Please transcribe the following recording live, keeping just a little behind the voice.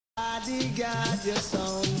Bodyguard your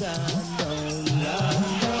sound down, down,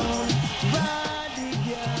 down, down.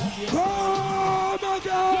 Bodyguard your Come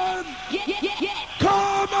again! Yeah.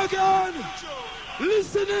 Come again!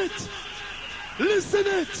 Listen it! Listen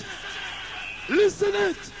it! Listen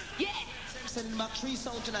it! Yeah. sending back 3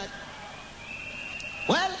 sound tonight.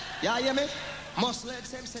 Well, yeah, hear me? Must let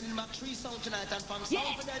them sending back 3 sound tonight, and from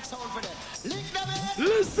sound for that, sound for that. Link them in.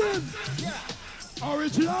 Listen! Yeah.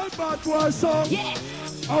 Original bad boy song. Yeah.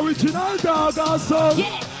 Original dog song.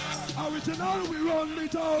 Yeah. Original we run the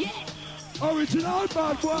town. Yeah. Original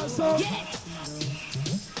bad boy song. Yeah.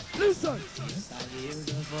 Listen. Yes, I hear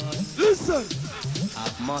the voice Listen.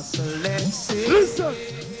 of muscle, let's see. Listen.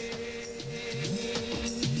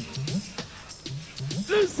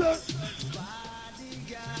 Listen.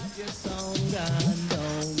 Bodyguard your sound down,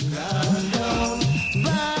 down, down, down.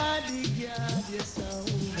 Bodyguard your sound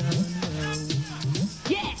down, down.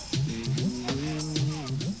 Yeah.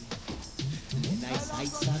 Nice high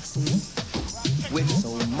SAXON with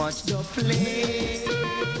so much to play.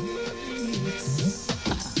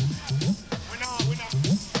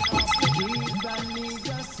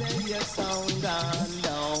 Sound down,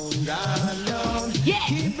 down, down, down. Yeah.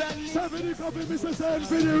 70 copy, Mr. Send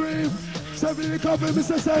for the reef. 70 copy,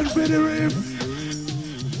 Mr. Send for the reef.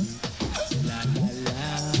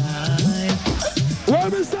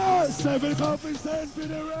 What is that? 7 copy, Send for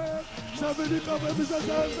the reef. 70 copy, Mr.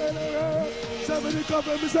 Send for the reef. 70 copy,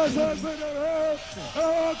 Mr. Send for the reef.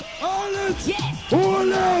 Hold it. Yeah. Hold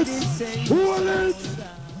it. Hold it.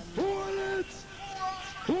 Hold it.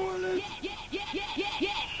 Hold it.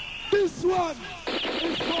 Yeah. This one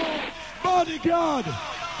is for Bodyguard,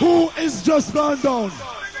 who is just gone down.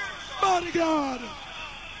 Bodyguard.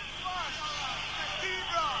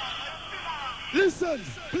 Listen,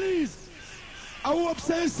 please. I hope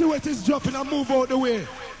say Sweat is dropping and move out the way.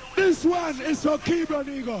 This one is for KEBRA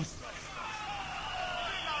NGUS.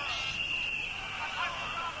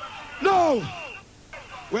 No!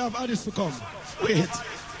 We have ADDIES to come. Wait.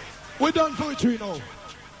 We're done poetry now.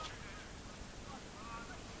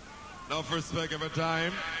 Enough respect every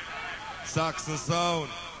time. SAXON sound.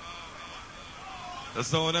 The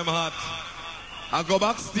sound them hot. I go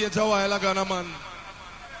backstage a while ago and a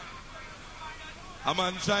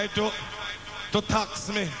man tried to tax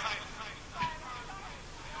me.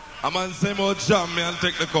 A man say more jam me and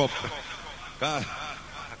take the cup. God.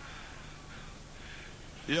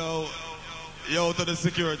 Yo to the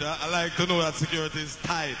security. I like to know that security is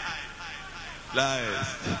tight.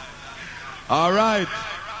 Nice. All right.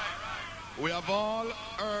 We have all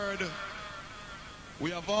heard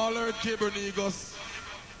KEBRA NGUS,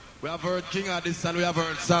 we have heard King ADDIES, and we have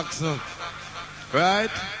heard SAXON. Right?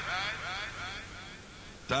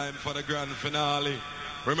 Time for the grand finale.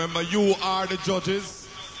 Remember, you are the judges.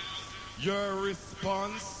 Your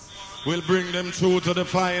response will bring them through to the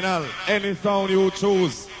final. Any sound you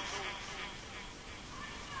choose.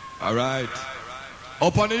 All right.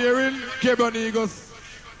 Up on the hearing, KEBRA NGUS.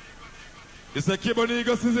 You say KEBRA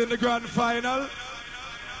NGUS is in the grand final.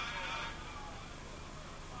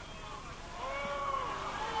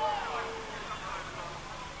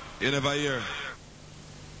 You never hear.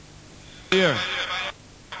 Here.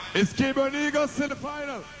 Is KEBRA NGUS in the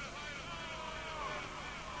final?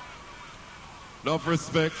 Enough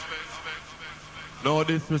respect. No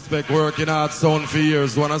disrespect. Working hard sound for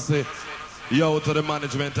years. Wanna say yo to the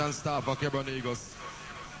management and staff of KEBRA NGUS.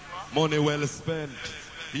 Money well spent.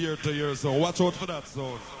 Year to year, so watch out for that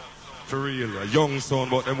sound. For real, a young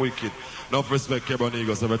sound, but them wicked. Enough respect, KEBRA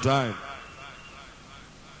NGUS every time.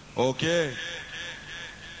 Okay.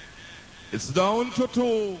 It's down to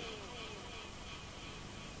 2.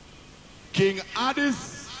 King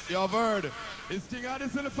ADDIES, you have heard. Is King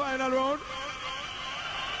ADDIES in the final round?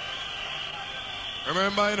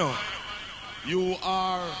 Remember, you know, you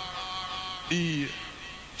are the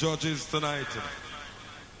judges tonight.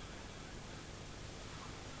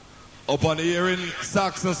 Up on the hearing,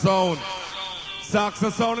 SAXON sound.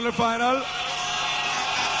 SAXON sound in the final.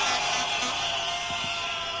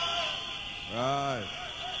 Right.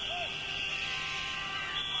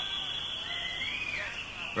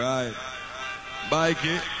 Right.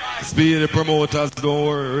 Mikey, speed the promoters, don't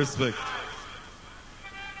worry, respect.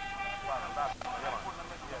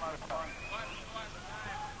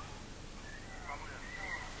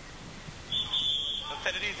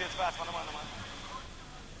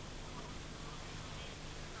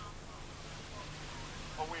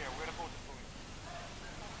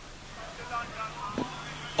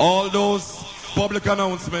 All those public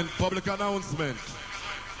announcement.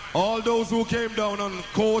 All those who came down on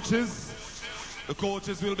coaches, the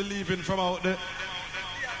coaches will be leaving from out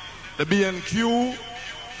the B&Q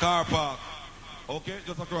car park. Okay,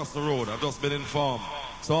 just across the road. I've just been informed.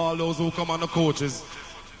 So all those who come on the coaches,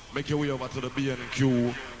 make your way over to the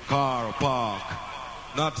B&Q car park.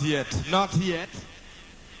 Not yet. Not yet.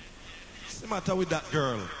 What's the matter with that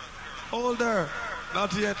girl? Hold her.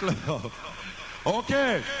 Not yet, love.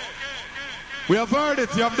 Okay. We have heard it.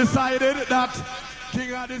 You have decided that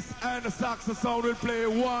King Addis and the SAXON will play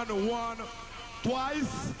 1-1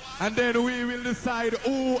 twice. And then we will decide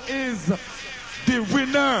who is the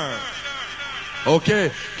winner.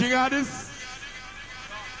 Okay. King Addis.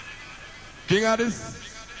 King Addis.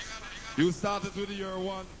 You started with your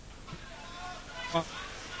one.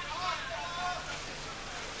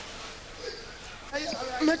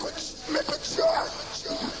 Make it sure.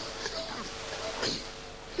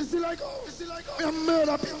 Is it like, I'm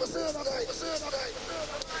murder people say that.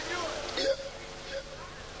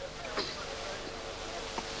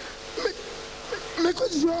 Make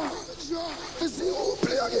it sure. Let's see who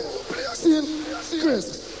play again. See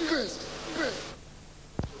Chris.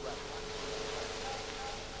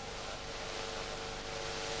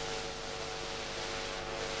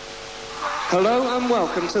 Hello and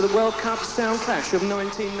welcome to the World Cup Sound Clash of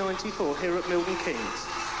 1994 here at Milton Keynes.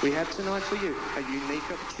 We have tonight for you a unique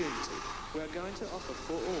opportunity. We are going to offer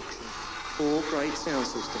for auction 4 great sound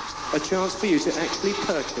systems, a chance for you to actually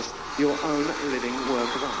purchase your own living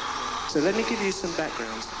work of art. So let me give you some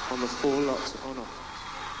backgrounds on the 4 lots on offer.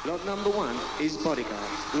 Lot number 1 is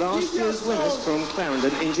BODYGUARD, last year's winners from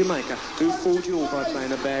Clarendon in Jamaica, who fooled you all by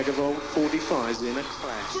playing a bag of old 45s in a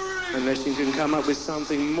clash. Unless you can come up with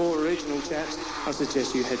something more original, chaps, I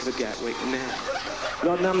suggest you head for Gatwick now.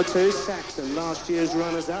 Lot number 2 is SAXON, last year's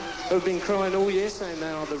runners-up, who've been crying all year saying they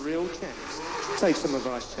are the real champs. Take some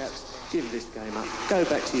advice, chaps. Give this game up. Go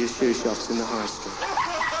back to your shoe shops in the high street.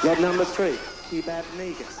 Lot number 3,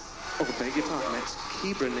 KEBRA. Oh, beg your pardon, that's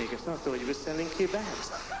KEBRA. I thought you were selling kebabs.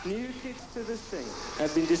 New kids to the scene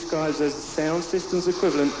have been described as the sound system's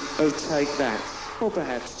equivalent of Take That, or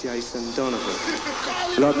perhaps Jason Donovan.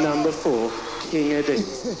 Lot number 4, King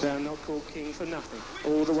ADDIES. They're not called King for nothing.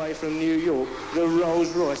 All the way from New York, the Rolls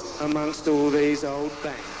Royce amongst all these old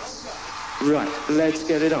bands. Right, let's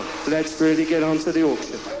get it on. Let's really get on to the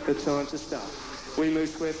auction. The time to start. We move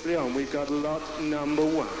swiftly on. We've got lot number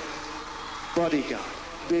 1. BODYGUARD.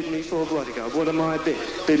 Bid me for BODYGUARD. What am I bid?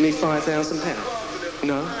 Bid me £5,000.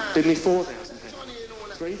 No, bid me £4,000.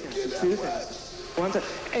 3,000, 2,000, 1,000.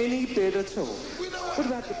 Any bid at all. What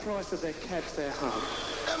about the price of their cabs, their hub?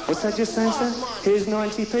 What's that just saying, sir? Here's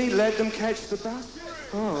 90p. Let them catch the bus.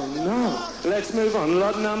 Oh no. Let's move on.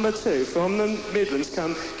 Lot number 2. From the Midlands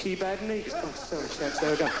come KEBRA. Oh, sorry, chaps.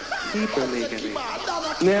 There we go.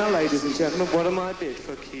 KEBRA. Now, ladies and gentlemen, what am I bid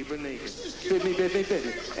for KEBRA? Bid me.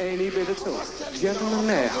 Any bid at all. Gentlemen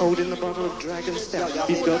there, holding the bottle of Dragon Stout.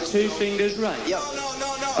 You've got 2 fingers raised.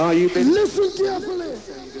 Are you bidding? Listen carefully.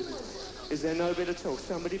 Is there no bid at all?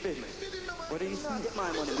 Somebody bid me. What are you saying?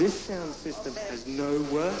 This sound system has no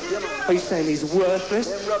worth? Are you saying he's worthless?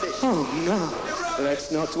 Oh no. Let's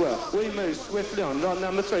not dwell. We move swiftly on. Lot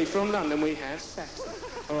number 3. From London we have SAXON.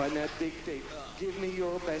 All right, now dig deep. Give me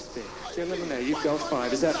your best bid. Gentlemen there, you've got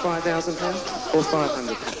 5. Is that £5,000 or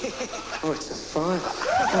 £500? Oh, it's a 5.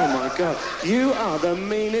 Oh my God. You are the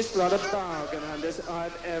meanest lot of bargain hunters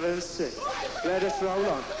I've ever seen. Let us roll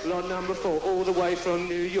on. Lot number 4, all the way from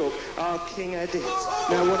New York, our King ADDIES.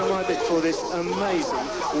 Now, what am I bid for this amazing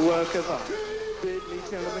work of art? Bid me,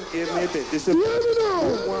 gentlemen, give me a bid. This is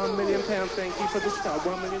 £1 million, thank you for the start.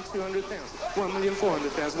 1,200,000,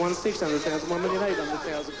 1,400,000, 1,600,000,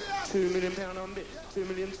 1,800,000, £2 million on bid.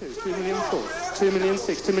 2,000,002, 2,004,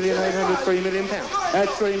 2,006, 2,800,000, £3 million. At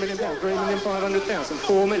 £3 million, 3,500,000,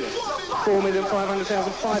 4 million, 4,500,000,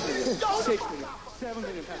 5 million, 6 million, 7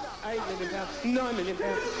 million pounds, 8 million pounds, 9 million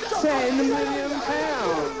pounds, 10 million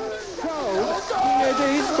pounds. Sold King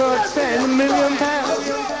ADDIES for £10 million.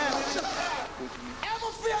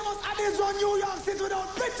 Addis on New York City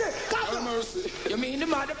without pity. Mercy. You mean the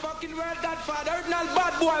motherfucking world godfather, original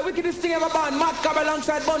bad boy, wickedest thing ever born, Mad Cab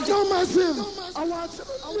alongside Bunty. No mercy. I want you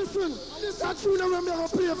to listen. That's you when me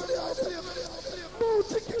have play for the idea.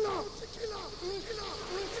 Bounty killer.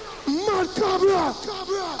 Mad Cabra.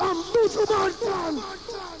 I'm Booty Man.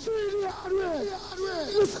 Really hard way.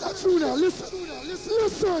 Listen to you now. Listen.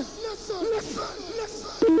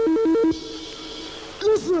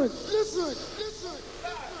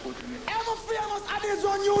 Ever famous Addis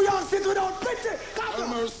on New York City without pity.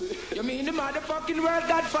 Mercy. You mean the motherfucking world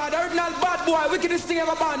godfather, original bad boy, wickedest thing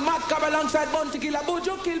ever born, Mad Cab alongside Bunty killer.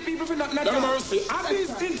 Bojo kill people for nothing. Mercy. Addis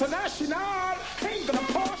International. Ain't gonna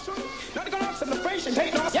portion. Not gonna have celebration.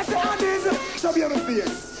 Take no. Yes, Addis. Show me on the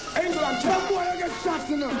face. England, Some boy get shot,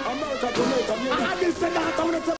 you know. America, Jamaica, I this and that,